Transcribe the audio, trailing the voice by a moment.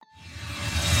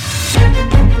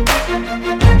And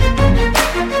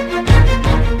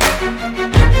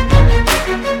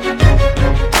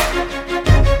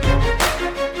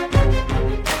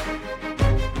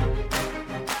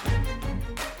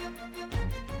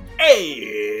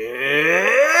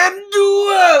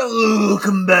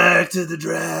welcome back to the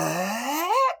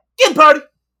Dragon Party.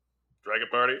 Dragon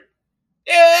Party?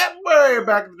 Yeah, we're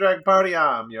back at the Dragon Party.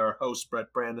 I'm your host,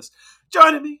 Brett Brandis.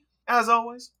 Joining me, as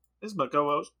always, is my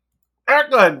co-host,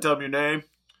 Eric. Go ahead and tell me your name.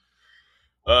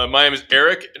 My name is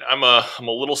Eric, and I'm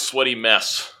a little sweaty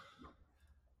mess.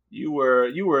 You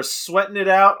were sweating it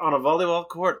out on a volleyball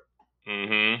court.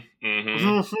 And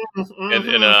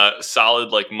in a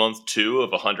solid month 2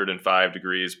 of 105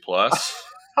 degrees plus.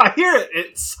 I hear it.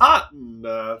 It's hot in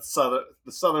the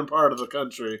southern part of the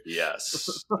country.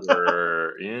 Yes,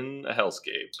 we're in a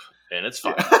hellscape, and it's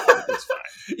fine. It's fine.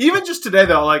 Even just today,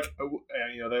 though,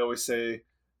 they always say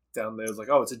down there,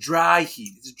 it's a dry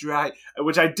heat. It's a dry,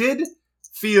 which I did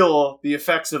feel the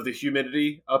effects of the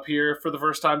humidity up here for the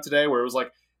first time today, where it was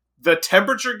like the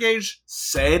temperature gauge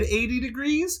said 80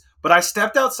 degrees, but I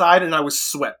stepped outside and I was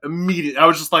sweat immediately. I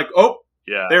was just like, oh,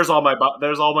 yeah, there's all my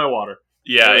water.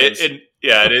 Yeah, it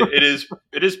is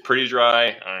pretty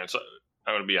dry. So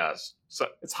I'm going to be honest.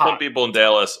 It's hot. Some people in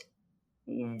Dallas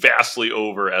vastly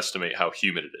overestimate how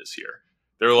humid it is here.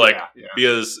 They're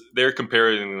because they're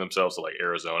comparing themselves to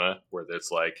Arizona, where it's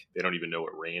they don't even know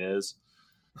what rain is.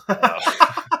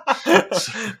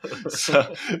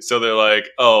 So they're like,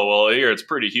 oh well, here it's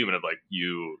pretty humid. I'm like,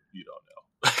 you don't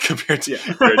know compared to some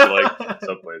places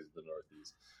in the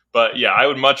Northeast. But yeah, I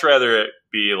would much rather it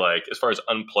be as far as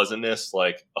unpleasantness,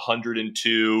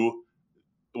 102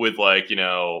 with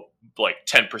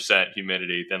 10%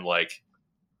 humidity than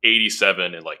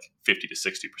 87 and 50 to 60%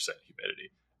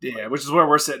 humidity. Yeah, which is where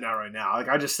we're sitting at right now.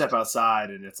 I just step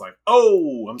outside and it's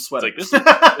oh, I'm sweating. This is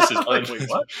wait,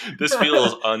 what? This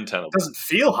feels untenable. It doesn't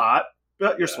feel hot,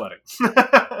 but you're sweating.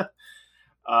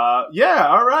 All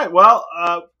right. Well,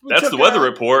 that's the weather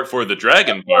report for the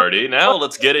Dragon Party. Now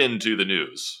let's get into the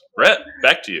news. Brett,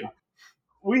 back to you.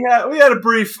 We had a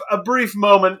brief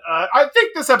moment. I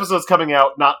think this episode's coming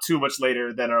out not too much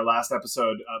later than our last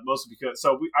episode, mostly because I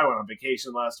went on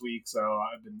vacation last week, so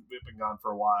we've been gone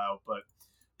for a while. But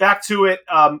back to it.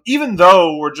 Even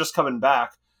though we're just coming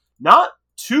back, not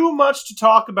too much to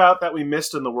talk about that we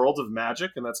missed in the world of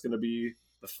Magic, and that's going to be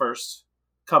the first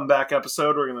comeback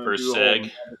episode. We're going to do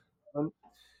seg.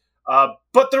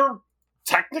 But there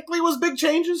technically was big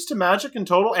changes to Magic in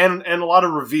total, and a lot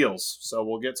of reveals. So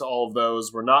we'll get to all of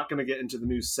those. We're not going to get into the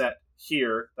new set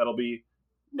here. That'll be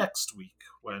next week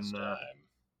when the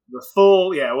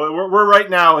full. Yeah, we're right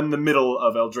now in the middle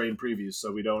of Eldraine previews,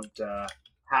 so we don't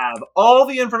have all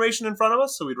the information in front of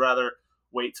us. So we'd rather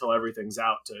wait till everything's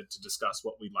out to discuss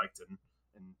what we liked and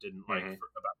didn't like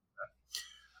about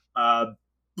that.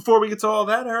 Before we get to all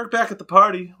that, Eric, back at the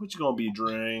party, what you gonna be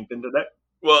drinking today?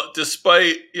 Well,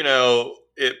 despite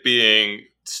it being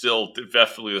still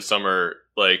definitely the summer,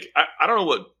 I don't know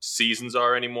what seasons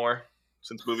are anymore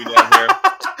since moving down here.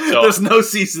 So there's no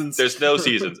seasons. There's no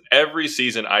seasons. Every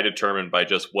season I determine by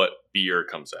just what beer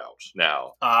comes out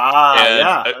now.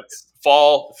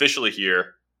 Fall officially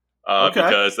here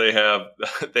because they have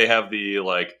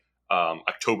the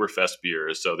Oktoberfest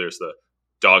beers. So there's the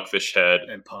Dogfish Head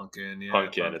and pumpkin. Yeah,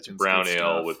 pumpkin. It's brown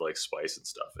ale with spice and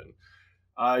stuff. And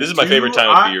this is my favorite time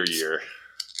of beer year.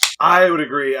 I would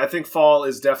agree. I think fall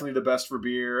is definitely the best for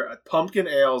beer. Pumpkin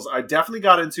ales, I definitely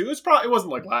got into. It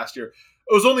wasn't like last year.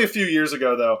 It was only a few years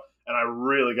ago though, and I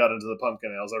really got into the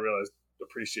pumpkin ales. I really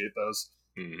appreciate those.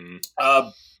 Mm-hmm.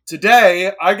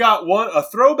 Today I got a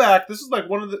throwback. This is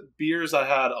one of the beers I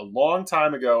had a long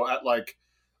time ago at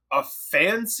a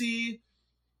fancy,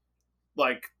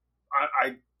 I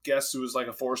guess it was a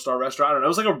 4-star restaurant. I don't know. It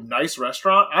was a nice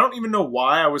restaurant. I don't even know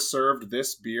why I was served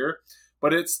this beer,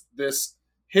 but it's this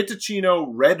Hitachino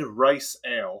red rice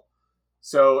ale.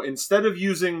 So instead of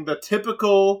using the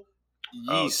typical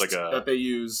yeast that they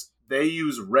use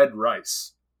red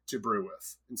rice to brew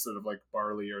with instead of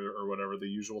barley or whatever the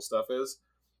usual stuff is.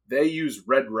 They use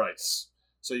red rice.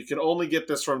 So you can only get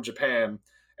this from Japan.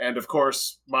 And of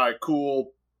course, my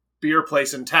cool beer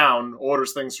place in town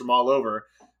orders things from all over.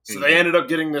 So they ended up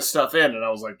getting this stuff in, and I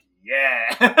was like,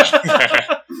 yeah.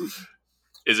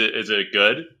 Is it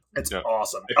good? It's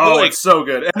awesome. It's so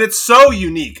good. And it's so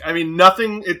unique. I mean,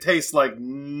 it tastes like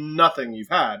nothing you've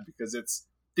had because it's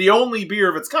the only beer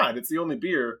of its kind. It's the only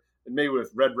beer made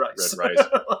with red rice.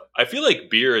 I feel like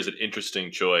beer is an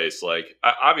interesting choice.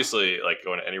 Obviously,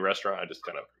 going to any restaurant, I just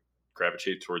kind of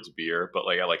gravitate towards beer, but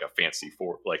like at like a fancy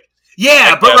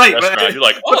yeah, but right, restaurant, you're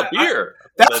like, oh, beer.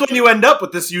 That's when you end up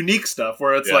with this unique stuff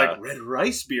where it's Yeah. like red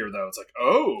rice beer, though. It's like,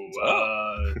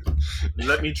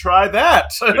 let me try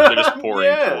that. They're just pouring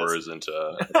Yes. pours into.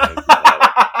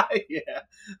 Yeah,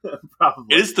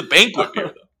 probably. It is the banquet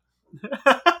beer, though.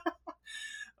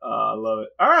 I love it.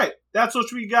 All right, that's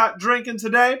what we got drinking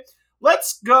today.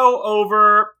 Let's go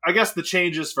over, I guess, the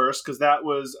changes first, because that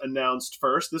was announced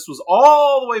first. This was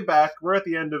all the way back. We're at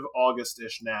the end of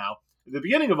August-ish now. At the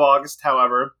beginning of August,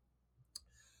 however,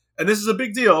 and this is a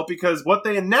big deal, because what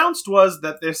they announced was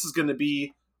that this is going to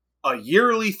be a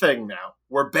yearly thing now,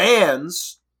 where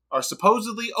bans are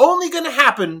supposedly only going to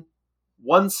happen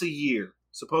once a year,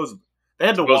 supposedly. They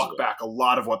had to walk back a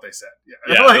lot of what they said.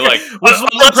 Yeah, like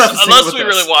unless we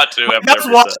really want to. That's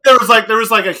why there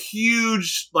was a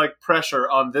huge pressure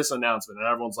on this announcement, and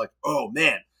everyone's like, "Oh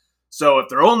man!" So if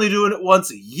they're only doing it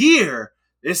once a year,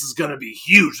 this is going to be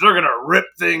huge. They're going to rip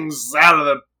things out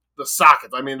of the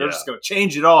sockets. I mean, they're just going to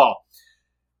change it all.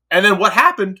 And then what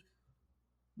happened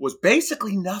was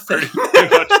basically nothing.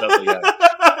 Pretty much nothing.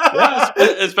 Yeah,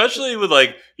 especially with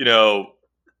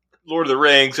Lord of the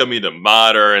Rings coming to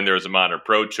Modern. There was a Modern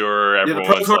Pro Tour. The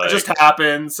Pro Tour just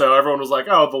happened, so everyone was like,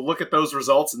 "Oh, they'll look at those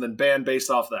results and then ban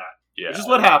based off that." Yeah, which is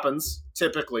what happens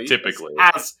typically.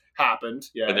 Has happened.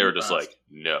 Yeah, and they were just like,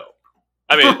 "No."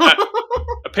 I mean,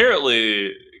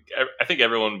 apparently, I think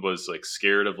everyone was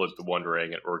scared of the One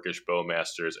Ring and Orcish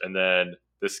Bowmasters, and then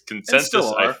this consensus,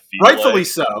 I feel rightfully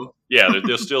so. Yeah,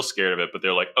 they're still scared of it, but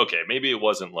they're like, okay, maybe it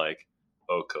wasn't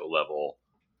Oko level,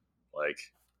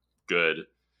 good.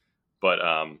 But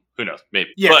who knows? Maybe.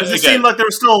 Yeah, because it seemed like there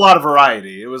was still a lot of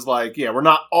variety. It was we're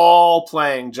not all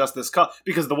playing just this color,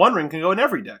 because the One Ring can go in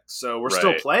every deck, so we're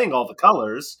still playing all the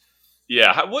colors.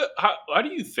 Yeah, how do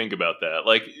you think about that?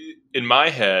 In my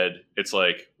head, it's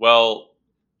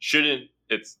shouldn't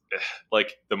it's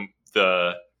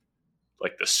the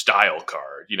style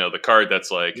card, the card that's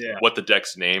what the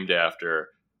deck's named after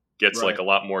gets a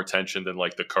lot more attention than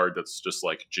the card that's just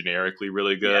generically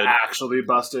really good. Yeah, actually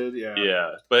busted.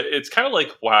 Yeah. But it's kind of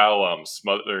WoW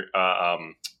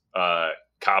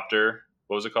Copter.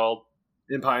 What was it called?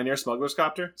 In Pioneer, Smuggler's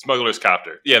Copter? Smuggler's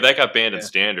Copter. Yeah, that got banned in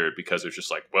Standard because it was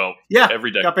just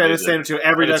every deck got banned in Standard too.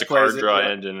 Every deck plays it. It's a card draw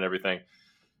engine and everything.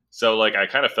 So I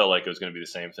kind of felt like it was going to be the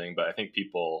same thing, but I think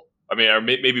people, or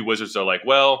maybe Wizards are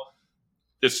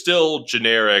it's still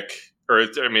generic.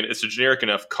 It's a generic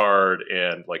enough card,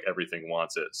 and everything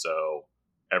wants it. So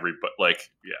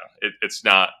it's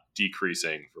not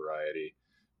decreasing variety,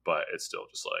 but it's still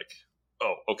just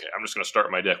oh, okay, I'm just going to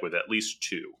start my deck with at least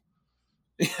 2.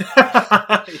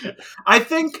 I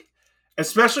think,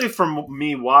 especially from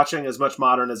me watching as much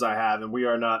Modern as I have, and we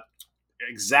are not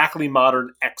exactly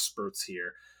Modern experts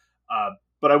here,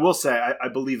 but I will say I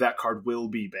believe that card will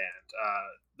be banned.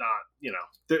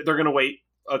 They're going to wait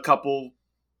a couple.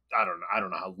 I don't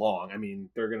know how long. I mean,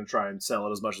 they're going to try and sell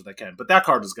it as much as they can, but that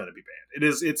card is going to be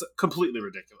banned. It's completely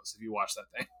ridiculous if you watch that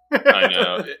thing. I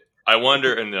know. I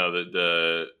wonder, and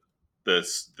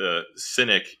the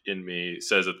cynic in me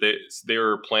says that they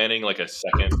were planning a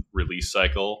second release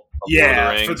cycle of Lord of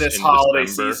the Rings for this in holiday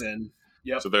December. Season.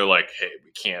 Yep. So they're like, hey,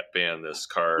 we can't ban this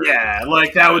card. Yeah,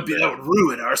 that would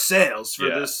ruin our sales for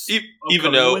this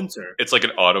even though winter. It's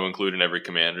an auto include in every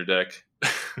commander deck.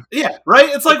 Yeah, right?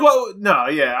 It's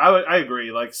I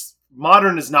agree.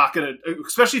 Modern is not going to,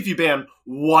 especially if you ban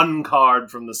one card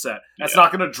from the set, that's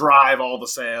not going to drive all the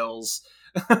sales.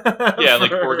 Yeah,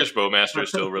 Orcish Bowmaster is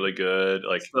still really good.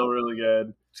 Still really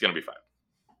good. It's going to be fine.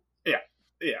 Yeah.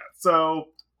 So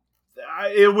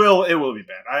it will be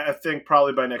banned. I think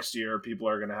probably by next year, people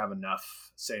are going to have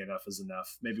enough. Say enough is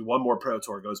enough. Maybe one more Pro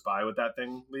Tour goes by with that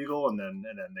thing legal, and then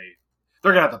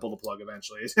they're going to have to pull the plug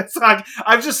eventually. It's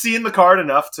I've just seen the card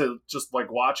enough to just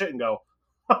watch it and go,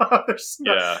 there's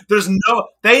no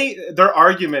their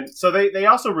argument. So they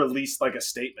also released a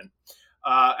statement.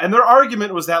 And their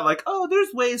argument was that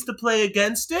there's ways to play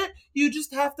against it. You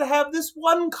just have to have this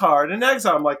one card in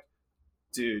exile. I'm like,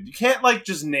 dude, you can't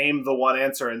just name the one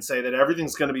answer and say that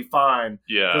everything's going to be fine.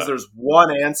 Yeah, because there's one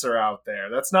answer out there.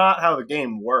 That's not how the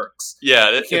game works. Yeah,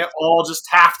 you can't all just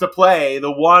have to play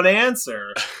the one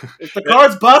answer. If the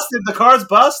card's busted, the card's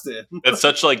busted. It's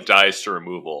such dice to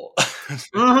removal.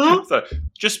 Mm-hmm. So,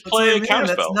 just play a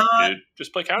counterspell, dude.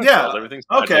 Just play counterspells. Yeah. Everything's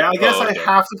okay. I guess I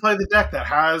have to play the deck that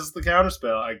has the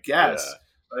counterspell. I guess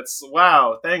that's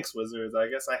wow. Thanks, Wizards. I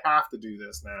guess I have to do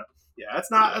this now. Yeah,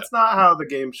 that's not how the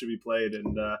game should be played,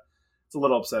 and it's a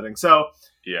little upsetting. So,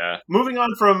 moving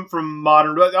on from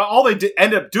Modern, all they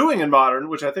end up doing in Modern,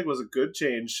 which I think was a good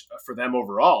change for them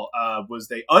overall, was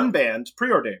they unbanned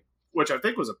Preordain. which I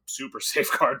think was a super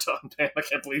safe card to unban. I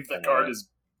can't believe that card is.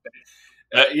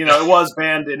 It was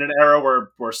banned in an era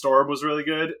where Storm was really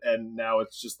good, and now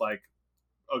it's just like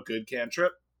a good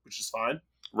cantrip, which is fine.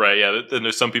 Right, yeah. Then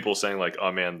there's some people saying like,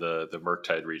 oh man, the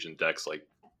Murktide region decks like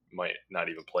might not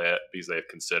even play it because they have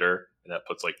Consider, and that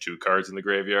puts like 2 cards in the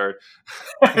graveyard.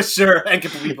 Sure, and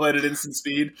completely played at instant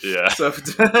speed. Yeah. So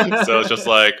it's just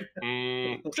like,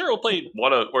 sure, we'll play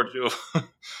 1 or 2.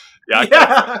 I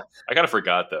kind of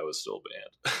forgot that was still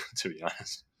banned, to be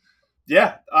honest.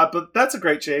 Yeah, but that's a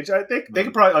great change. I think they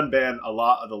could probably unban a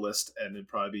lot of the list, and it'd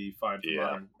probably be fine for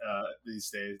Modern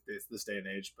this day and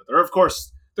age. But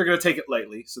they're going to take it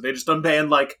lightly, so they just unban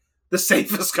like the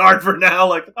safest card for now.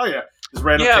 Like, oh yeah, this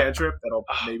random cantrip that'll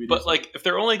maybe. But like, if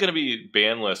they're only going to be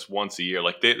banless once a year,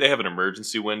 like they have an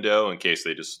emergency window in case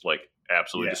they just like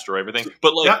absolutely destroy everything.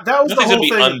 But like, that was nothing's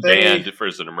going to be unbanned for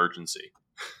as an emergency.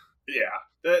 Yeah,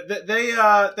 they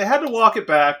had to walk it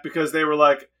back because they were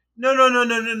like, no.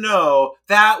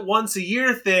 That once a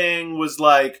year thing was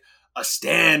like a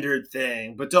standard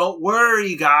thing. But don't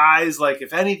worry, guys. Like,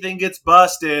 if anything gets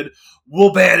busted,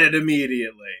 we'll ban it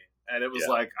immediately. And it was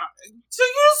like, so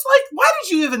you're just like, why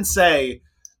did you even say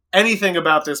anything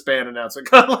about this ban announcement?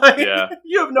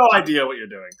 You have no idea what you're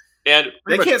doing. And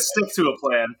they can't stick to a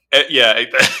plan. Yeah,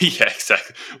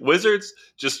 exactly. Wizards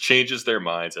just changes their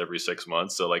minds every 6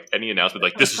 months. So, like, any announcement,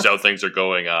 like, this is how things are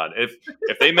going on.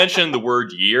 If they mention the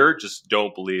word year, just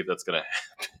don't believe that's going to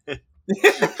happen.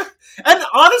 And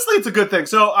honestly, it's a good thing.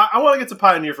 So, I want to get to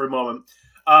Pioneer for a moment.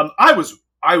 Honest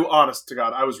to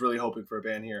God, I was really hoping for a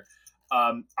ban here.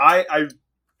 And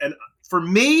for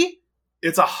me,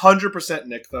 it's 100%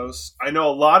 Nykthos. I know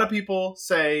a lot of people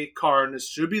say Karn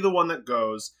should be the one that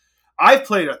goes. I've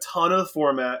played a ton of the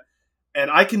format,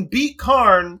 and I can beat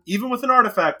Karn even with an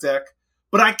artifact deck,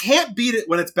 but I can't beat it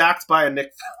when it's backed by a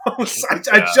Nykthos.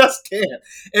 I just can't.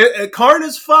 Karn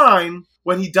is fine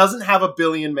when he doesn't have a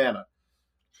billion mana.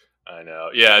 I know.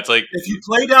 Yeah, it's like... If you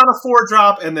play down a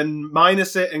 4-drop and then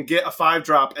minus it and get a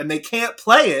 5-drop, and they can't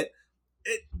play it,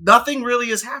 nothing really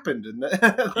has happened, and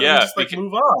just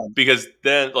move on. Because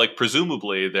then, like,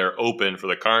 presumably they're open for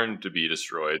the Karn to be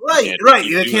destroyed. Right.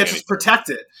 They can't just protect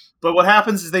it. But what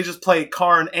happens is they just play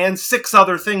Karn and 6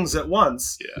 other things at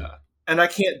once. Yeah, and I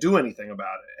can't do anything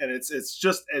about it. And it's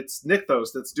Nykthos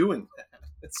that's doing that.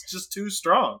 It's just too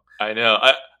strong. I know.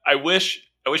 I wish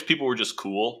people were just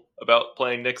cool about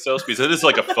playing Nykthos, because it is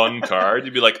like a fun card.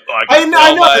 You'd be like, oh, I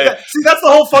know. See, that's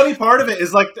the whole funny part of it,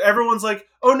 is like everyone's like,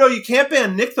 oh no, you can't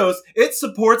ban Nykthos. It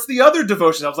supports the other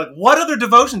devotion. I was like, what other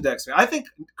devotion decks? I think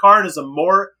Karn is a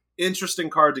more interesting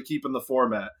card to keep in the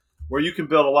format, where you can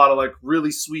build a lot of like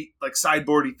really sweet like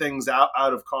sideboardy things out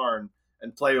of Karn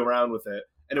and play around with it,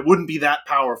 and it wouldn't be that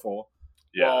powerful.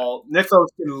 Yeah. While Nykthos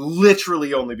can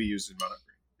literally only be used in mono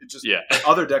green. It just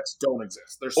other decks don't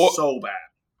exist. They're so bad.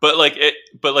 But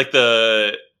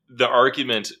the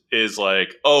argument is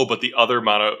like, oh, but the other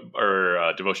mono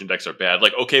or devotion decks are bad.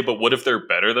 Like, okay, but what if they're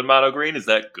better than mono green? Is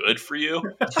that good for you?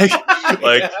 Okay.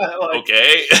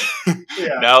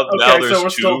 Now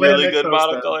there's 2 really good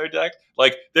monocolor decks.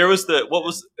 Like, there was it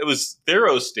was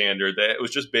Theros standard that it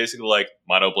was just basically like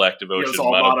mono black devotion,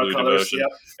 mono blue devotion,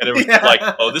 and it was like,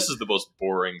 oh, this is the most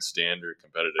boring standard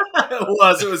competitive. It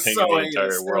was so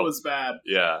heinous. It was bad.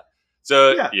 Yeah.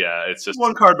 So, it's just...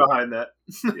 one card behind that.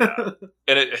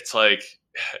 And it's like...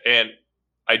 And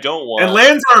I don't want... And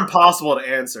lands are impossible to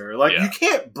answer. Like, you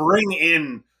can't bring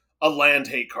in a land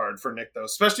hate card for Nykthos,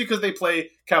 especially because they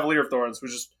play Cavalier of Thorns, which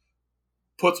just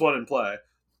puts one in play.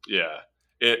 Yeah.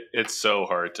 It's so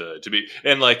hard to be...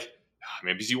 And, like,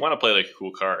 because you want to play, like,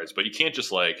 cool cards, but you can't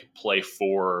just, like, play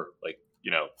 4, like,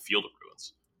 Field of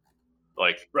Ruins.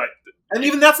 Like... Right. And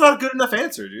even that's not a good enough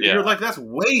answer, dude. Yeah. You're like, that's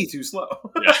way too slow.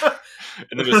 Yeah.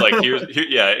 And then it's like,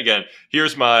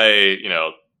 here's my,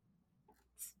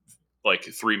 like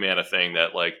 3 mana thing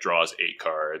that like draws 8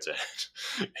 cards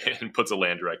and puts a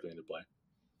land directly into play.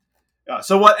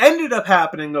 So what ended up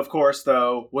happening, of course,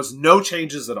 though, was no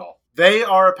changes at all. They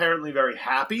are apparently very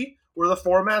happy where the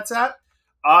format's at.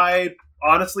 I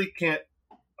honestly can't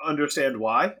understand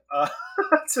why.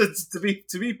 To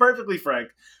be perfectly frank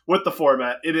with the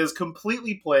format, it is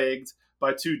completely plagued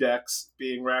by 2 decks,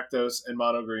 being Rakdos and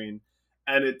Mono Green,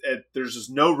 and there's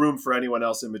just no room for anyone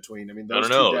else in between. I mean, those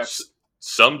 2 decks.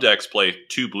 Some decks play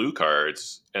 2 blue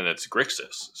cards, and it's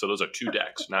Grixis. So those are 2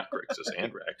 decks, not Grixis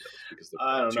and Rakdos. Because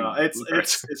I don't know.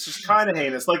 It's just kind of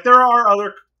heinous. Like, there are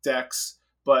other decks,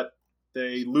 but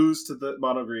they lose to the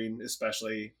Mono Green,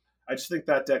 especially. I just think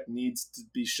that deck needs to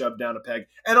be shoved down a peg.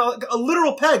 And a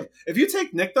literal peg. If you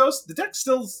take Nykthos, the deck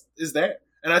still is there.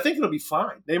 And I think it'll be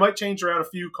fine. They might change around a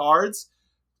few cards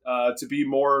to be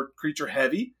more creature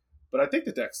heavy. but I think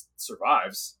the deck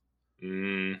survives.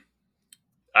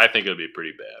 I think it would be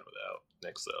pretty bad without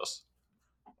Nixos.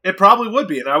 It probably would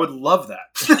be, and I would love that.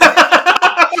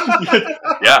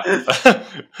 Yeah.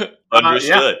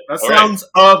 Understood. That sounds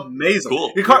amazing.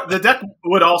 Cool. The deck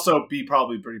would also be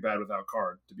probably pretty bad without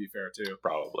Karn, to be fair, too.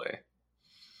 Probably.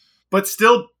 But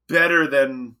still better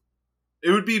than...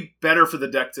 It would be better for the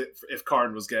deck if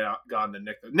Karn was gone than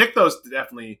Nykthos. Nykthos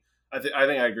definitely... I think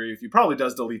I agree with you. Probably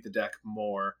does delete the deck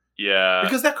more. Yeah.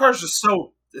 Because that card's just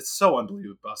so... It's so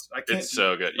unbelievably busted. It's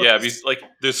so good. Yeah, because like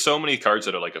there's so many cards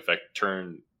that are like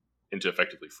turn into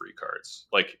effectively free cards.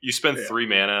 Like you spend 3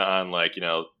 mana on like, you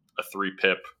know, a 3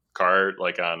 pip card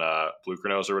like on Blue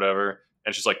Chronos or whatever,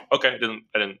 and she's like, okay,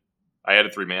 I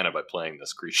added 3 mana by playing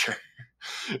this creature.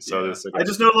 So I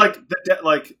just know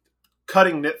like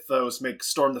cutting Nykthos makes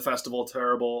Storm the Festival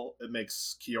terrible. It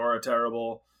makes Kiora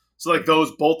terrible. So like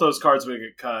both those cards would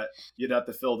get cut. You'd have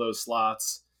to fill those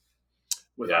slots.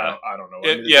 I don't know.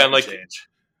 And like, change.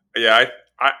 Yeah,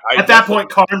 I at that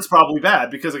point, Karn's probably bad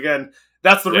because again,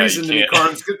 that's the reason to me.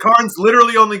 Karn's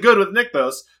literally only good with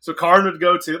Nykthos, so Karn would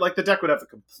go to like the deck would have to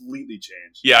completely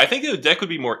change. Yeah, I think the deck would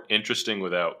be more interesting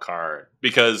without Karn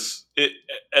because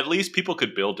at least people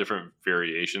could build different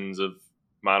variations of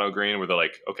mono green where they're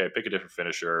like, okay, pick a different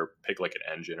finisher, pick like an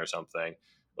engine or something.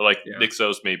 Or like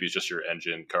Nykthos maybe is just your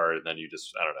engine card, and then you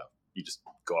just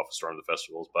go off of Storm of the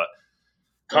Festivals, but.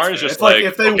 Karn is just like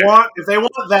if they want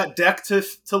that deck to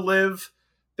live,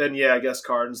 then I guess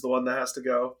Karn's the one that has to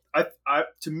go.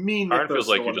 To me, Karn feels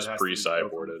like you just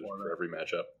pre-sideboarded for every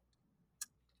matchup.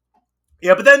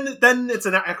 Yeah, but then it's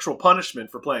an actual punishment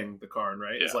for playing the Karn,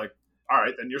 right? Yeah. It's like, all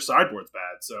right, then your sideboard's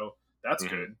bad, so that's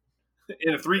good.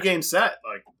 In a 3-game set,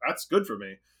 like that's good for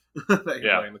me that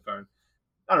you're playing the Karn.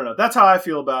 I don't know. That's how I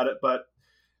feel about it, but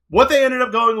what they ended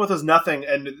up going with was nothing,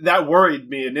 and that worried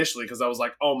me initially because I was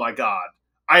like, oh my god.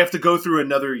 I have to go through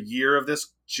another year of this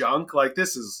junk. Like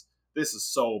this is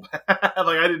so bad.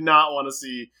 Like I did not want to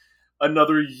see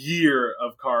another year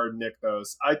of Karn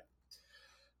Nykthos.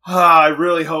 I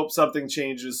really hope something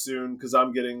changes soon because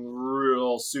I'm getting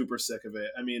real super sick of it.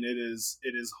 I mean, it is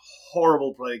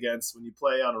horrible to play against when you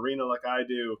play on Arena like I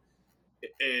do.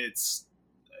 It's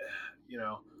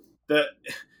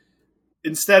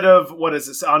instead of, what is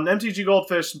this? On MTG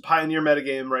Goldfish, Pioneer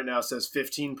metagame right now says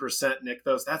 15%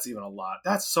 Nykthos. That's even a lot.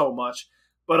 That's so much.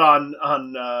 But on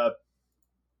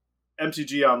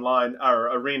MTG Online,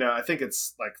 or Arena, I think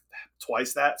it's like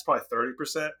twice that. It's probably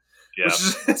 30%. Yeah.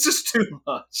 It's just too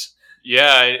much.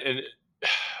 Yeah,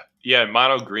 and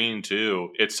mono green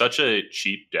too. It's such a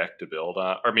cheap deck to build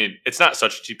on. I mean, it's not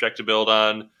such a cheap deck to build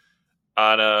on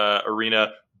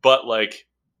Arena, but like,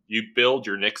 you build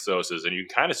your Nykthoses and you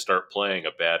kind of start playing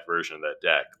a bad version of that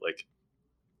deck. Like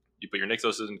you put your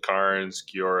Nykthoses in Karns,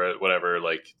 Kiora, whatever.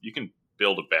 Like you can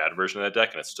build a bad version of that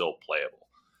deck and it's still playable.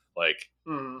 Like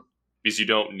because you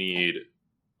don't need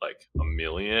like a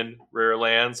million rare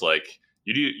lands. Like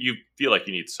you feel like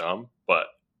you need some, but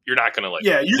you're not gonna like.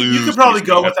 Yeah, you could probably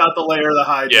go without the Lair, the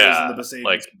Hydras, and the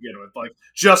Besapians to begin with. Like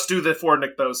just do the 4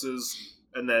 Nykthoses.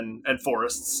 And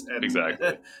forests and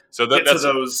exactly. So that's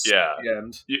those. Yeah,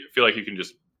 you feel like you can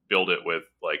just build it with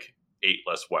like 8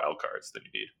 less wild cards than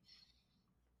you need.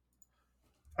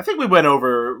 I think we went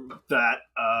over that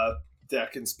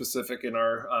deck in specific in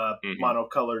our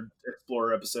monocolored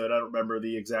Explorer episode. I don't remember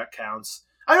the exact counts.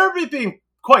 I remember it being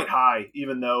quite high,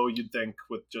 even though you'd think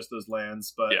with just those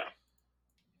lands. But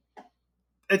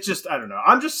it's just I don't know.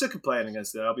 I'm just sick of playing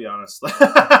against it. I'll be honest.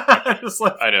 I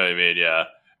know what you mean. Yeah.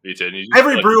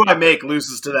 Every brew I make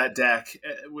loses to that deck,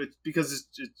 because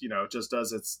it just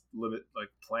does its limit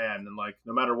plan, and like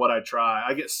no matter what I try,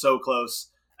 I get so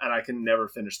close and I can never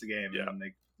finish the game. Yeah, and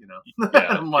they,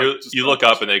 you look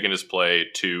up and they can just play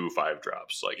 2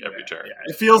 5-drops like every turn. Yeah.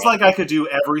 It feels like I could do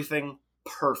everything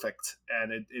perfect,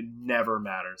 and it never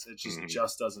matters. It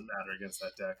just doesn't matter against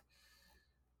that deck.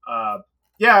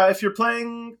 If you're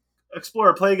playing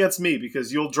Explorer, play against me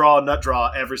because you'll draw a nut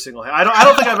draw every single hand. I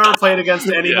don't think I've ever played against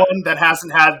anyone that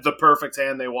hasn't had the perfect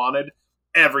hand they wanted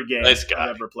every game nice guy.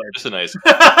 I've ever played. Just a nice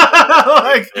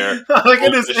guy.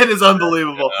 It is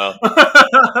unbelievable.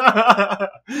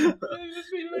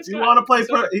 If you want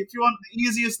the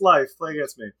easiest life, play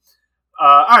against me.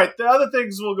 All right, the other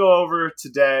things we'll go over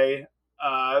today.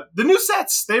 The new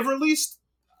sets they've released,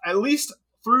 at least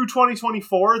through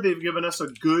 2024, they've given us a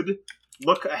good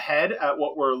look ahead at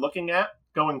what we're looking at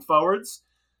going forwards.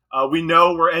 We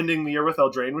know we're ending the year with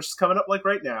Eldraine, which is coming up like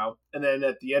right now. And then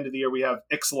at the end of the year, we have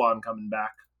Ixalan coming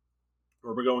back,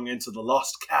 where we're going into the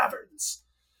Lost Caverns.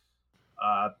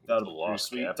 That'll be pretty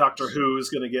sweet. Caverns. Doctor Who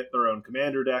is going to get their own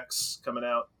commander decks coming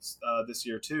out this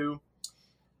year too.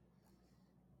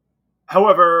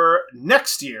 However,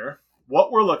 next year,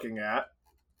 what we're looking at...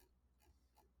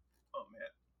 Oh, man.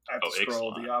 I have to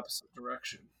scroll the opposite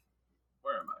direction.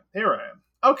 Where am I? Here I am.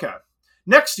 Okay.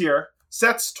 Next year,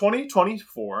 sets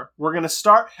 2024. We're going to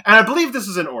start... And I believe this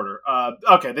is in order.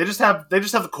 Okay, they just have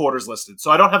the quarters listed.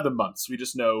 So I don't have the months. We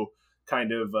just know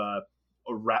kind of a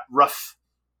rough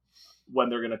when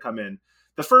they're going to come in.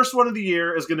 The first one of the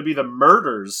year is going to be the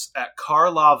murders at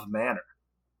Karlov Manor.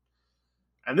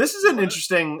 And this is an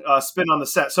interesting spin on the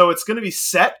set. So it's going to be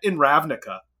set in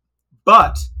Ravnica,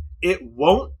 but it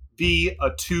won't be a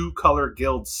 2-color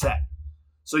guild set.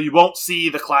 So you won't see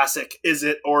the classic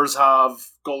Izzet, Orzhov,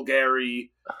 Golgari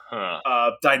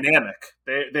dynamic.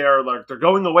 They're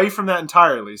going away from that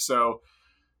entirely. So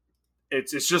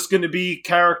it's just going to be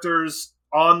characters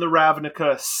on the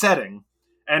Ravnica setting.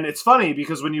 And it's funny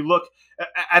because when you look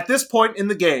at this point in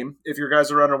the game, if you guys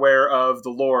are unaware of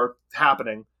the lore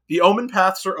happening, the Omen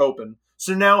Paths are open.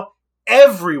 So now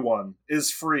everyone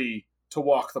is free to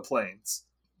walk the plains,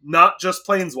 not just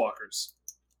planeswalkers.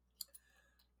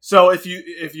 So if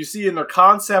you see in their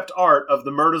concept art of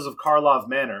the Murders of Karlov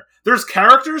Manor, there's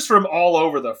characters from all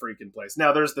over the freaking place.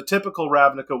 Now there's the typical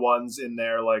Ravnica ones in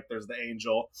there, like there's the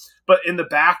Angel, but in the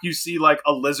back you see like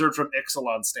a lizard from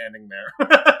Ixalan standing there.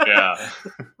 Yeah,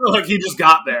 like he just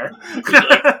got there.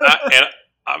 And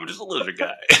I'm just a lizard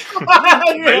guy.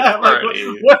 Yeah,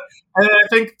 what? And I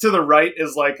think to the right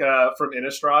is like from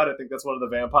Innistrad. I think that's one of the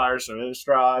vampires from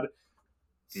Innistrad.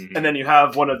 Mm-hmm. And then you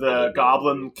have one of the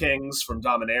Goblin Kings from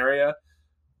Dominaria.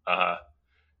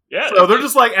 Yeah. So they're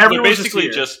just like everyone's basically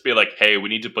just be like, hey, we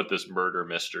need to put this murder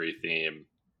mystery theme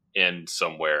in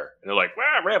somewhere. And they're like,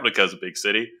 wow, Ravnica's a big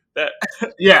city. That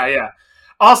Yeah.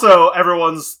 Also,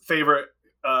 everyone's favorite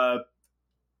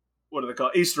what do they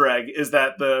call Easter egg is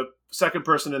that the second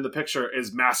person in the picture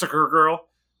is Massacre Girl,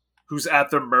 who's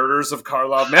at the murders of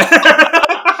Karlov Manor.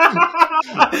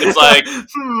 It's like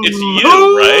it's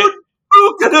you, right?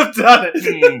 Who could have done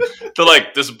it? They're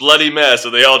like this bloody mess,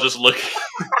 and they all just look.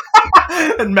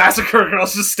 And Massacre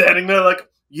Girl's just standing there, like,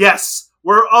 yes,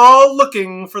 we're all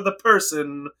looking for the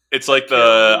person. It's like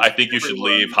the I think you should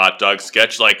leave hot dog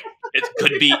sketch. Like it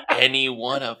could be any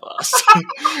one of us.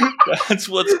 That's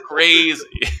what's crazy.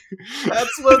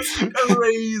 That's what's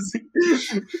crazy.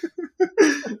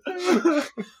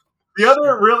 The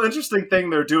other real interesting thing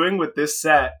they're doing with this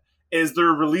set is they're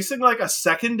releasing like a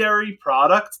secondary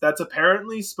product that's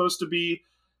apparently supposed to be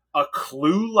a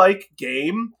Clue-like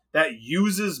game that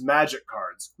uses magic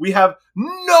cards. We have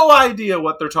no idea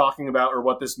what they're talking about or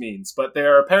what this means, but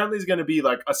there apparently is going to be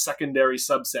like a secondary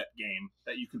subset game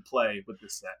that you can play with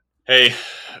this set. Hey,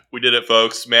 we did it,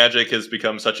 folks. Magic has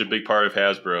become such a big part of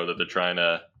Hasbro that they're trying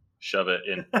to shove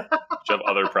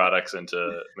other products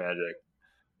into Magic.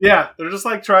 Yeah, they're just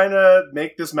like trying to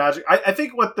make this Magic. I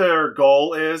think what their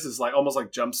goal is like almost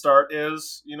like Jumpstart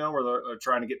is, where they're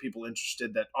trying to get people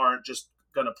interested that aren't just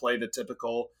going to play the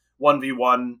typical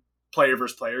 1v1 player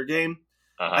versus player game.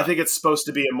 I think it's supposed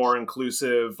to be a more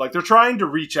inclusive, like they're trying to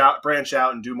branch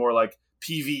out and do more like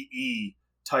PvE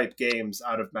type games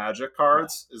out of Magic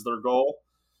cards is their goal.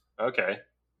 Okay.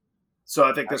 So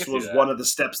I think this was one of the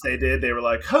steps they did. They were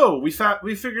like, oh, we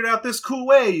figured out this cool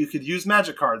way you could use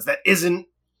Magic cards that isn't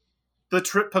the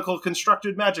typical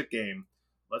constructed Magic game.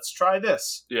 Let's try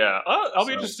this. Yeah, I'll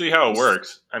be interested to see how it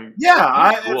works. Cool.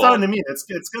 It's on to me.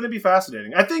 It's going to be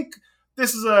fascinating. I think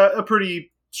this is a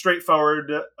pretty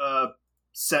straightforward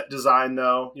set design,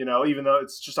 though. Even though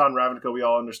it's just on Ravnica, we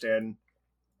all understand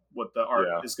what the art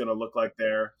is going to look like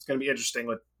there. It's going to be interesting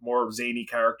with more zany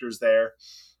characters there.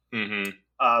 Mm-hmm.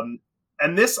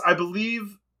 And this, I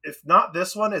believe, if not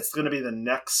this one, it's going to be the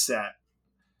next set.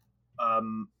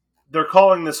 They're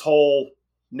calling this whole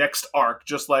next arc,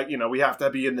 just like, we have to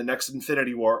be in the next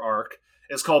Infinity War arc.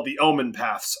 It's called the Omen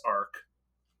Paths arc.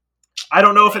 I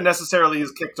don't know if it necessarily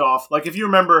is kicked off. Like, if you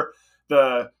remember,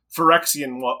 the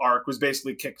Phyrexian arc was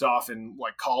basically kicked off in,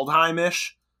 like,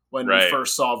 Kaldheim-ish, when we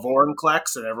first saw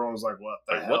Vorinclex, and everyone was like, what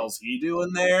the hell's he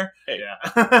doing there? Hey. Yeah.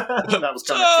 That was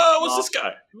kind of what's this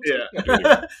guy?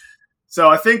 Yeah. So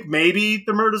I think maybe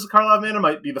the Murders of Karlov Manor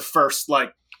might be the first,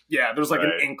 like, there's like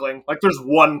an inkling. Like there's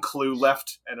one clue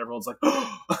left, and everyone's like,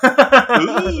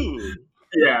 ooh.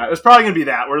 Yeah, it's probably going to be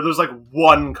that, where there's like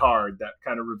one card that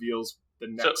kind of reveals the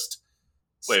next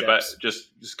Wait, but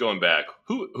just going back,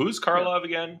 who's Karlov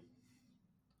again?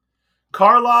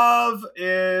 Karlov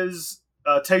is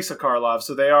Teysa Karlov,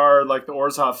 so they are like the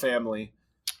Orzhov family.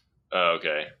 Oh,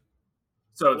 okay.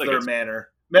 So it's their manor.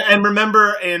 And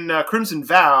remember, in Crimson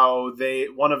Vow,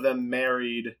 one of them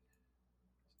married...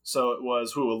 So it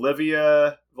was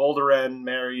Olivia Volderen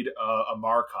married a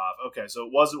Markov. Okay, so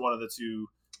it wasn't one of the two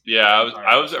Yeah,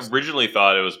 I was houses. originally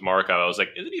thought it was Markov. I was like,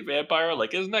 isn't he a vampire?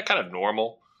 Like, isn't that kind of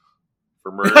normal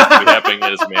for murders to be happening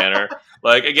in this manner?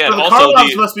 Like, again, So the also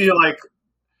Karlovs must be like,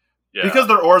 yeah, because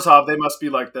they're Orzhov, they must be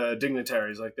like the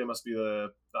dignitaries. Like they must be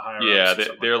the higher ups. yeah,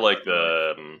 Or they're like like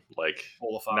the like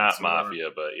Olafants not or whatever. mafia,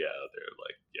 but yeah, they're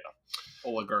like yeah,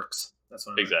 oligarchs. That's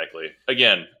what I mean. exactly.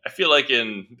 Again, I feel like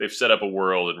they've set up a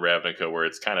world in Ravnica where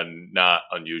it's kind of not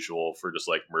unusual for just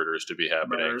like murders to be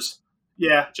happening. Murders.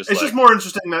 Yeah, Just it's like, just more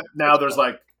interesting that now there's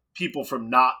like people from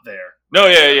not there. No,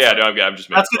 yeah. No, I'm just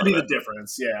making that's going to be the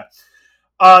difference. Yeah.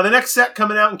 The next set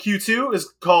coming out in Q2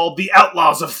 is called The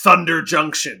Outlaws of Thunder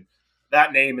Junction.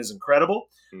 That name is incredible.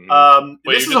 Mm-hmm.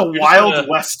 Wait, this is a Wild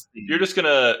West theme. You're just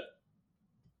gonna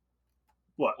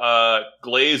what?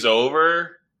 Glaze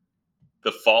over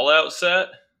the Fallout set,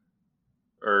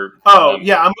 or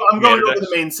yeah, I'm going over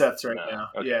the main sets right now.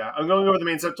 Okay. Yeah, I'm going over the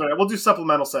main sets right now. We'll do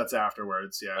supplemental sets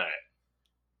afterwards. Yeah. All right.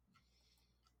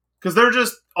 Because they're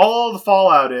just all the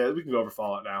Fallout is. We can go over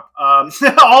Fallout now.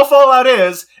 All Fallout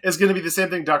is going to be the same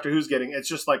thing Doctor Who's getting. It's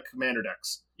just like Commander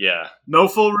decks. Yeah. No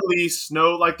full release.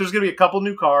 No, like there's going to be a couple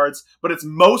new cards, but it's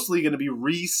mostly going to be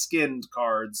reskinned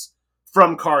cards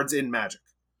from cards in Magic.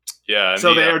 Yeah.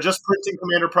 So they are just printing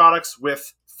Commander products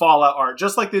with Fallout art,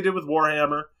 just like they did with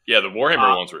Warhammer. Yeah, the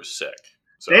Warhammer ones were sick.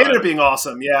 So they ended up being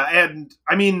awesome. Yeah, and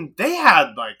I mean they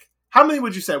had like how many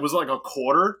would you say? Was it like a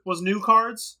quarter was new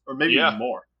cards, or maybe even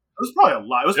more? It was probably a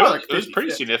lot. It was probably like 50, it was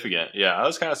pretty significant. Yeah, I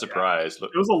was kind of surprised. Yeah.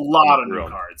 It was a lot of new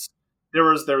cards. There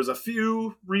was a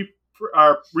few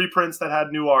reprints that had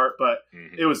new art, but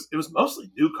it was mostly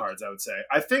new cards. I would say.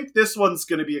 I think this one's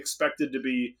going to be expected to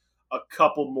be a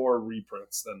couple more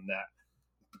reprints than that.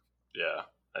 Yeah,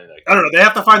 I don't know. They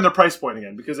have to find their price point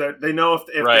again because they know if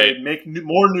they make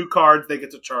more new cards, they get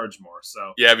to charge more.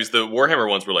 So yeah, because the Warhammer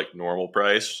ones were like normal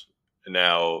price, and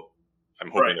now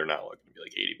I'm hoping they're not going to be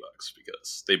like $80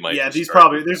 because they might. Yeah, there's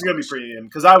going to be premium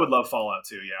because I would love Fallout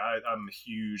too. Yeah, I'm a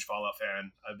huge Fallout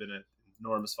fan. I've been an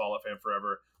enormous Fallout fan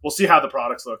forever. We'll see how the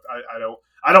products look.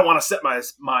 I don't want to set my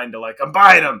mind to like I'm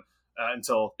buying them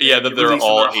until that they're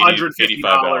all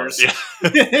 $155. Yeah,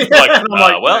 I'm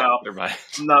like, well, no, they're mine.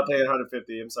 I'm not paying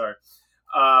 $150. I'm sorry.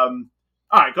 All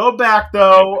right, go back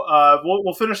though.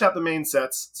 We'll finish out the main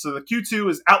sets. So the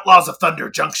Q2 is Outlaws of Thunder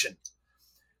Junction.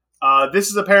 This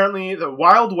is apparently the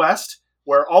Wild West,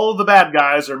 where all of the bad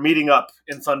guys are meeting up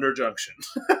in Thunder Junction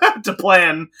to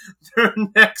plan their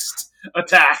next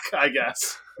attack, I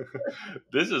guess.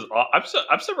 This is.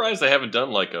 I'm surprised they haven't done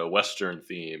like a Western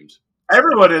themed.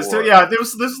 Everyone is too. Yeah,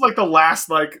 this is like the last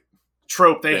like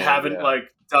trope they haven't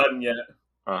like done yet.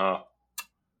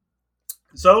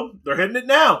 So they're hitting it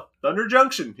now. Thunder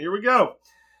Junction. Here we go.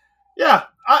 Yeah,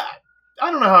 I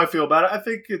don't know how I feel about it. I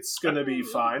think it's going to be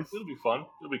fine. It'll be fun.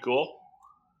 It'll be cool.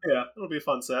 Yeah, it'll be a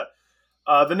fun set.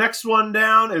 The next one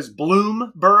down is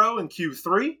Bloom Burrow in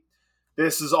Q3.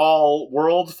 This is all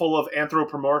world full of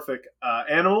anthropomorphic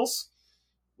animals,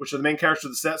 which are the main characters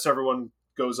of the set, so everyone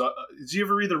goes up. Did you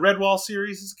ever read the Redwall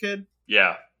series as a kid?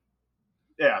 Yeah.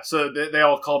 Yeah, so they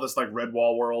all call this like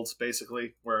Redwall worlds,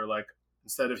 basically, where like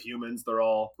instead of humans, they're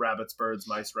all rabbits, birds,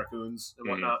 mice, raccoons, and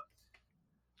whatnot.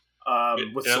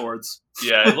 With swords.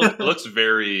 Yeah, it looks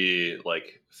very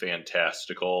like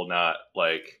fantastical, not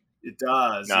like it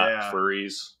does, not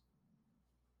furries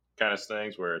kind of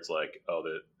things where it's like,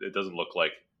 it doesn't look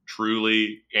like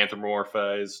truly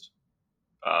anthropomorphized,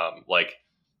 like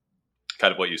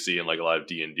kind of what you see in like a lot of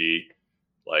D&D,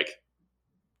 like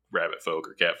rabbit folk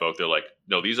or cat folk. They're like,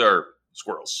 no, these are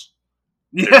squirrels.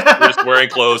 They're just wearing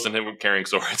clothes and carrying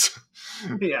swords.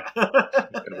 Yeah,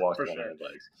 and walking on their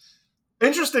legs.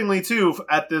 Interestingly, too,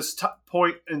 at this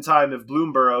point in time of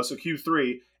Bloom Burrow, so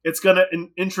Q3, it's going to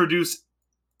introduce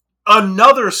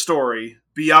another story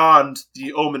beyond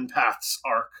the Omen Paths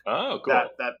arc. Oh, cool.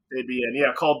 That they'd be in.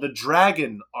 Yeah, called the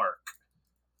Dragon arc.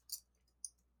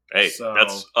 Hey,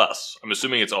 that's us. I'm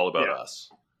assuming it's all about us.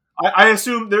 I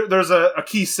assume there's a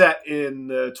key set in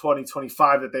the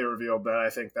 2025 that they revealed, but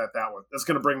I think that's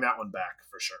going to bring that one back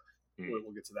for sure.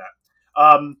 We'll get to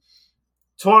that.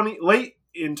 Late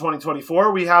in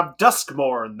 2024, we have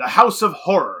Duskmourn, the House of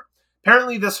Horror.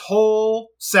 Apparently, this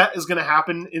whole set is going to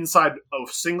happen inside a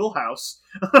single house.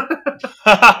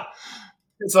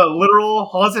 It's a literal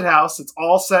haunted house. It's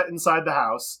all set inside the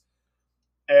house.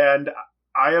 And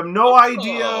I have no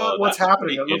idea what's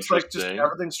happening. It looks like just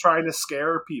everything's trying to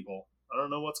scare people. I don't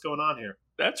know what's going on here.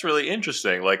 That's really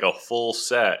interesting. Like a full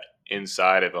set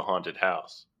inside of a haunted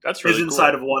house. That's really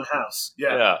inside of one house.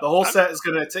 Yeah. The whole set is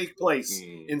going to take place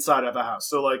inside of a house.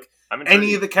 So like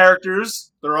any of the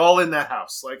characters, they're all in that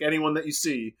house. Like anyone that you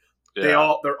see, they're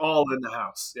all in the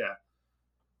house. Yeah.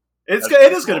 It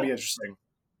is going to be interesting.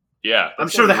 Yeah, I'm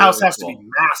sure the house has to be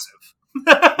massive.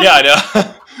 Yeah, I know.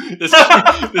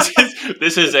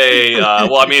 This is a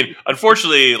well. I mean,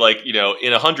 unfortunately, like in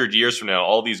 100 years from now,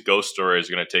 all these ghost stories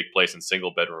are going to take place in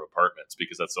single bedroom apartments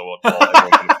because that's all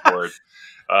everyone can afford.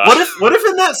 What if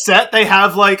in that set they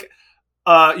have like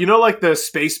like the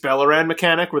Space Bellaran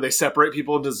mechanic where they separate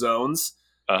people into zones?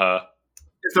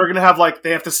 If they're gonna have like they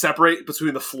have to separate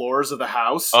between the floors of the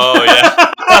house. Oh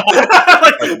yeah.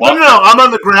 No, I'm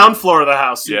on the ground floor of the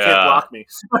house, so you can't block me.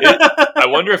 I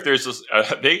wonder if there's this.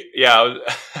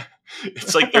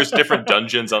 It's like there's different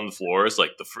dungeons on the floors,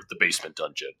 like the basement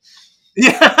dungeon.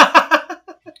 Yeah,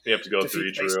 you have to go through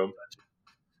each room.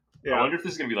 Yeah. I wonder if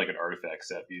this is gonna be like an artifact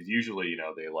set because usually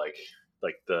they like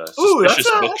the suspicious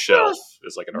bookshelf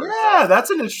is like an artifact. Yeah,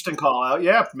 that's an interesting call out.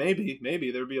 Yeah, maybe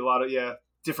there'd be a lot of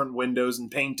different windows and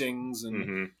paintings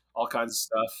and all kinds of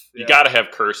stuff. You got to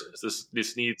have curses.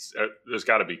 This needs. There's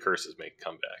got to be curses make a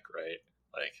comeback, right?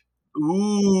 Like,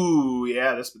 ooh,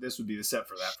 yeah. This would be the set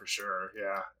for that for sure.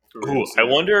 Yeah. Ooh, I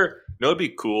wonder. It'd be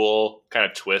cool, kind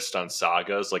of twist on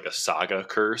sagas, like a saga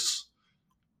curse,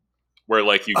 where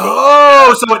like you go.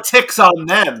 Oh, so it ticks on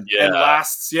them and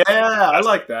lasts. Yeah, I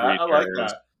like that. I like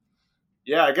that.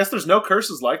 Yeah, I guess there's no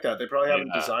curses like that. They probably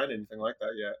haven't designed anything like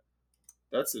that yet.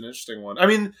 That's an interesting one. I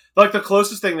mean, like the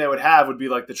closest thing they would have would be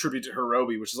like the tribute to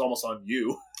Hirobi, which is almost on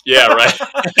you. Yeah, right.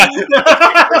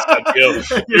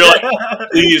 You're like,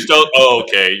 please don't. Oh,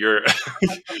 okay.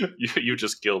 You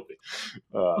just killed me.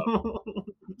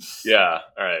 Yeah.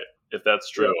 All right. If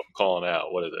that's true, I'm calling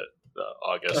out. What is it?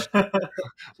 August,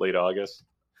 late August.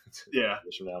 Yeah,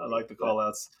 I like the call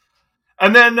outs.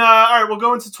 And then, all right, we'll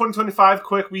go into 2025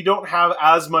 quick. We don't have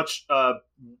as much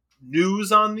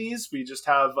news on these. We just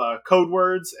have code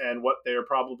words and what they're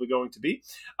probably going to be.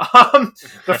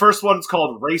 The first one's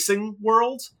called Racing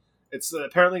World. It's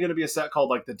apparently going to be a set called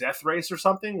like the Death Race or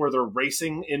something, where they're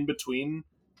racing in between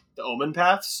the Omen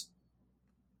paths.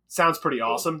 Sounds pretty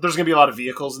awesome. There's going to be a lot of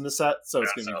vehicles in the set, so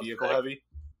it's going to be vehicle heavy.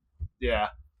 Yeah.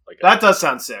 That does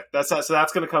sound sick. So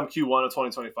that's going to come Q1 of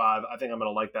 2025. I think I'm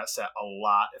going to like that set a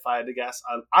lot, if I had to guess.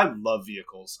 I love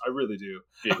vehicles. I really do.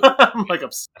 I'm like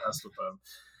obsessed with them.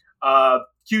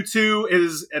 Q2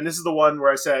 is, and this is the one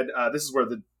where I said this is where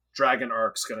the Dragon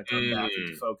Arc's going to come back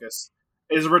into focus,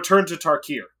 is a return to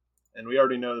Tarkir. And we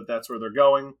already know that that's where they're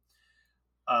going.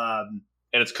 And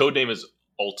its codename is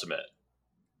Ultimate.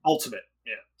 Ultimate,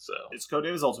 yeah. So its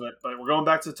codename is Ultimate, but we're going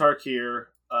back to Tarkir.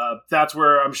 That's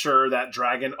where I'm sure that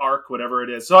Dragon Arc, whatever it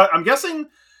is. So I'm guessing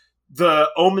the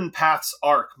Omen Paths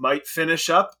arc might finish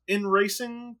up in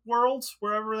Racing World,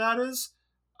 wherever that is.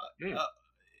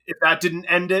 If that didn't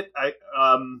end it,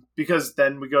 because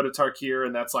then we go to Tarkir,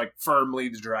 and that's like firmly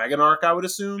the Dragon Arc, I would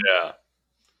assume. Yeah.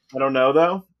 I don't know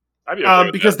though. I'd be okay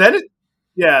with because that.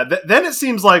 then it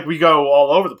seems like we go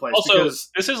all over the place. Also, because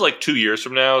this is like 2 years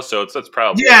from now, so that's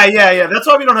probably yeah. That's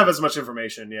why we don't have as much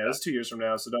information. Yeah, it's 2 years from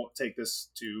now, so don't take this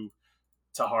to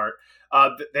heart.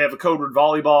 They have a code word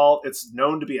volleyball. It's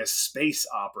known to be a space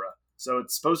opera, so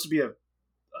it's supposed to be a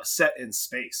set in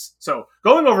space. So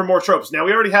going over more tropes. Now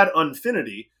we already had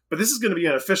Unfinity, but this is going to be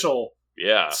an official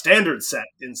standard set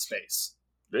in space.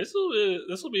 This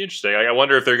will be interesting. I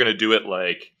wonder if they're going to do it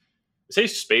like, say,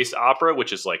 space opera,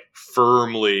 which is like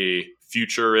firmly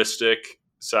futuristic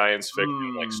science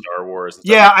fiction, like Star Wars. And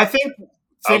stuff. I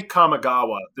think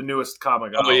Kamigawa, the newest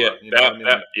Kamigawa. Oh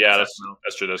yeah,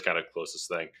 that's true. That's kind of the closest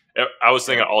thing. I was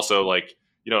thinking also like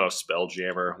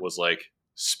Spelljammer was like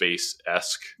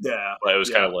space-esque. Yeah, but it was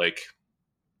kind of like,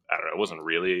 I don't know. It wasn't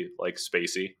really like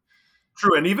spacey.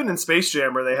 True, and even in Space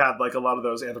Jammer, they had like a lot of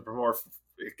those anthropomorphic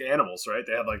animals, right?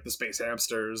 They had like the space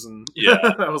hamsters, and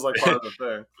that was like part of the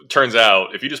thing. Turns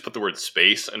out, if you just put the word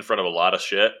space in front of a lot of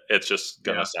shit, it's just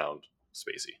gonna sound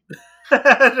spacey.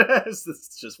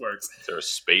 This just works. There are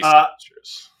space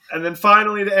hamsters. And then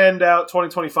finally, to end out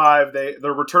 2025,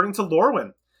 they're returning to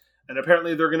Lorwyn, and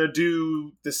apparently they're gonna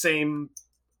do the same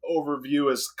overview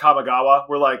as Kamigawa.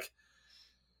 Where like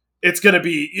it's gonna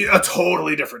be a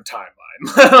totally different timeline.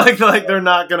 like they're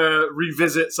not gonna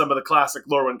revisit some of the classic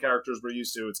Lorwyn characters we're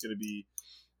used to. It's gonna be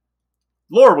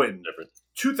Lorwyn,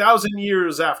 2,000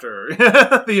 years after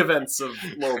the events of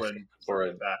Lorwyn, or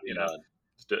that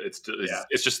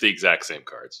it's just the exact same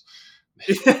cards.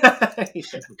 Go.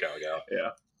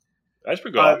 Yeah, that's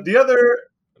pretty good.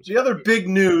 The other big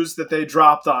news that they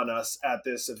dropped on us at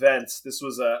this event, this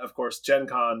was of course Gen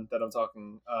Con that I'm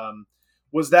talking,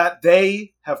 was that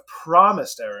they have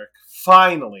promised, Eric,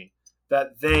 finally,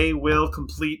 that they will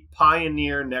complete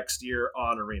Pioneer next year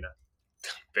on Arena.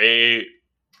 They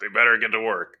better get to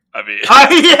work. I mean,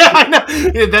 I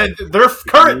know. Their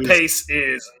current pace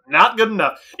is not good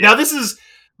enough. Now this is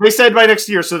They said by next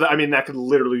year, so that could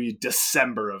literally be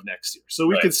December of next year. So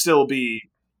we could still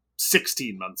be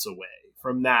 16 months away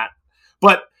from that.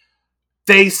 But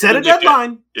they set a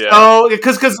deadline. Yeah. Oh,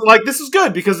 because this is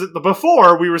good because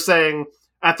before we were saying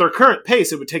at their current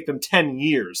pace it would take them 10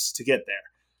 years to get there.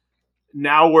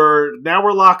 Now we're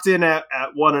locked in at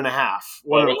 1.5,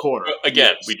 1.25.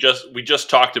 Again, we just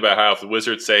talked about how if the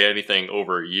Wizards say anything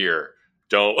over a year,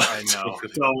 don't. I know.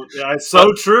 Don't. Yeah, it's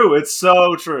so true. It's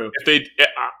so true.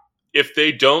 If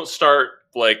they don't start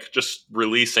just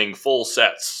releasing full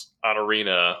sets on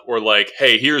Arena, or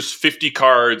hey, here's 50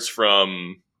 cards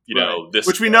from this,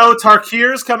 which we know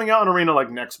Tarkir's coming out on Arena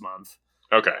next month.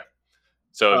 Okay,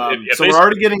 so so we're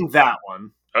already getting that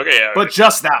one. Okay, yeah, but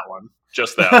just that one.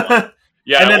 Just that one.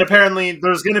 Yeah, and then apparently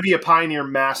there's going to be a Pioneer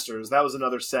Masters. That was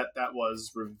another set that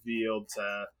was revealed.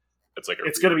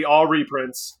 It's going to be all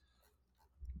reprints.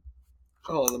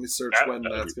 Oh, let me search when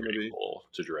that's going to be cool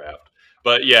to draft.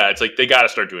 But yeah, it's they got to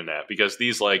start doing that because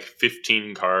these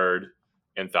 15 card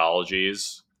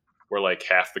anthologies where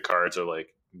half the cards are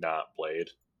not played.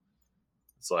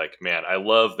 It's man, I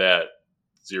love that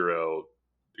 0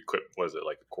 equip. What is it,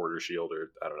 a quarter shield,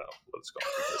 or I don't know what it's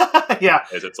called? Yeah.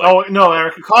 It's oh no,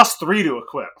 Eric! It costs 3 to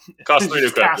equip. It costs 3 to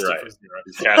equip. You're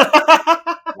right.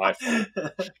 My fault.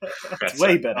 It's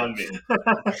way better.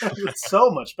 It's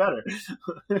so much better.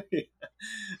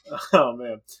 Oh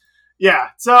man. Yeah,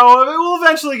 so we'll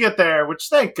eventually get there, which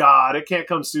thank God it can't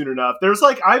come soon enough. There's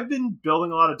I've been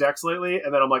building a lot of decks lately,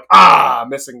 and then I'm I'm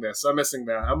missing this, I'm missing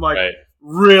that. I'm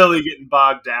really getting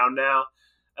bogged down now.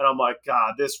 And I'm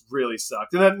God, this really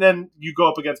sucked. And then you go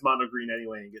up against Mono Green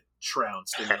anyway and get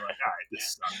trounced. And you're all right,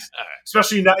 this sucks.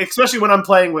 Especially when I'm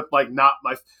playing with not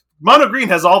my Mono Green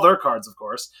has all their cards, of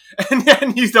course, and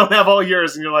then you don't have all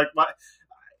yours. And you're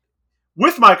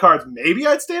with my cards, maybe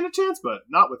I'd stand a chance, but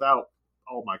not without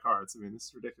all my cards. I mean, this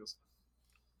is ridiculous.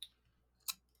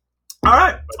 All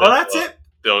right, well that's it.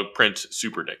 They'll print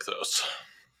Super Nykthos.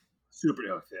 Super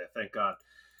Nykthos, yeah, thank God.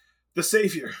 The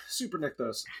savior, Super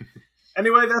Nykthos.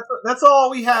 Anyway, that's all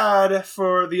we had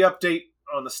for the update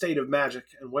on the state of Magic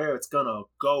and where it's gonna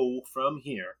go from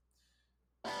here.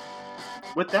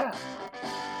 With that,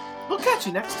 we'll catch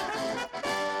you next time.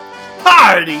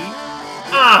 Party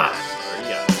on!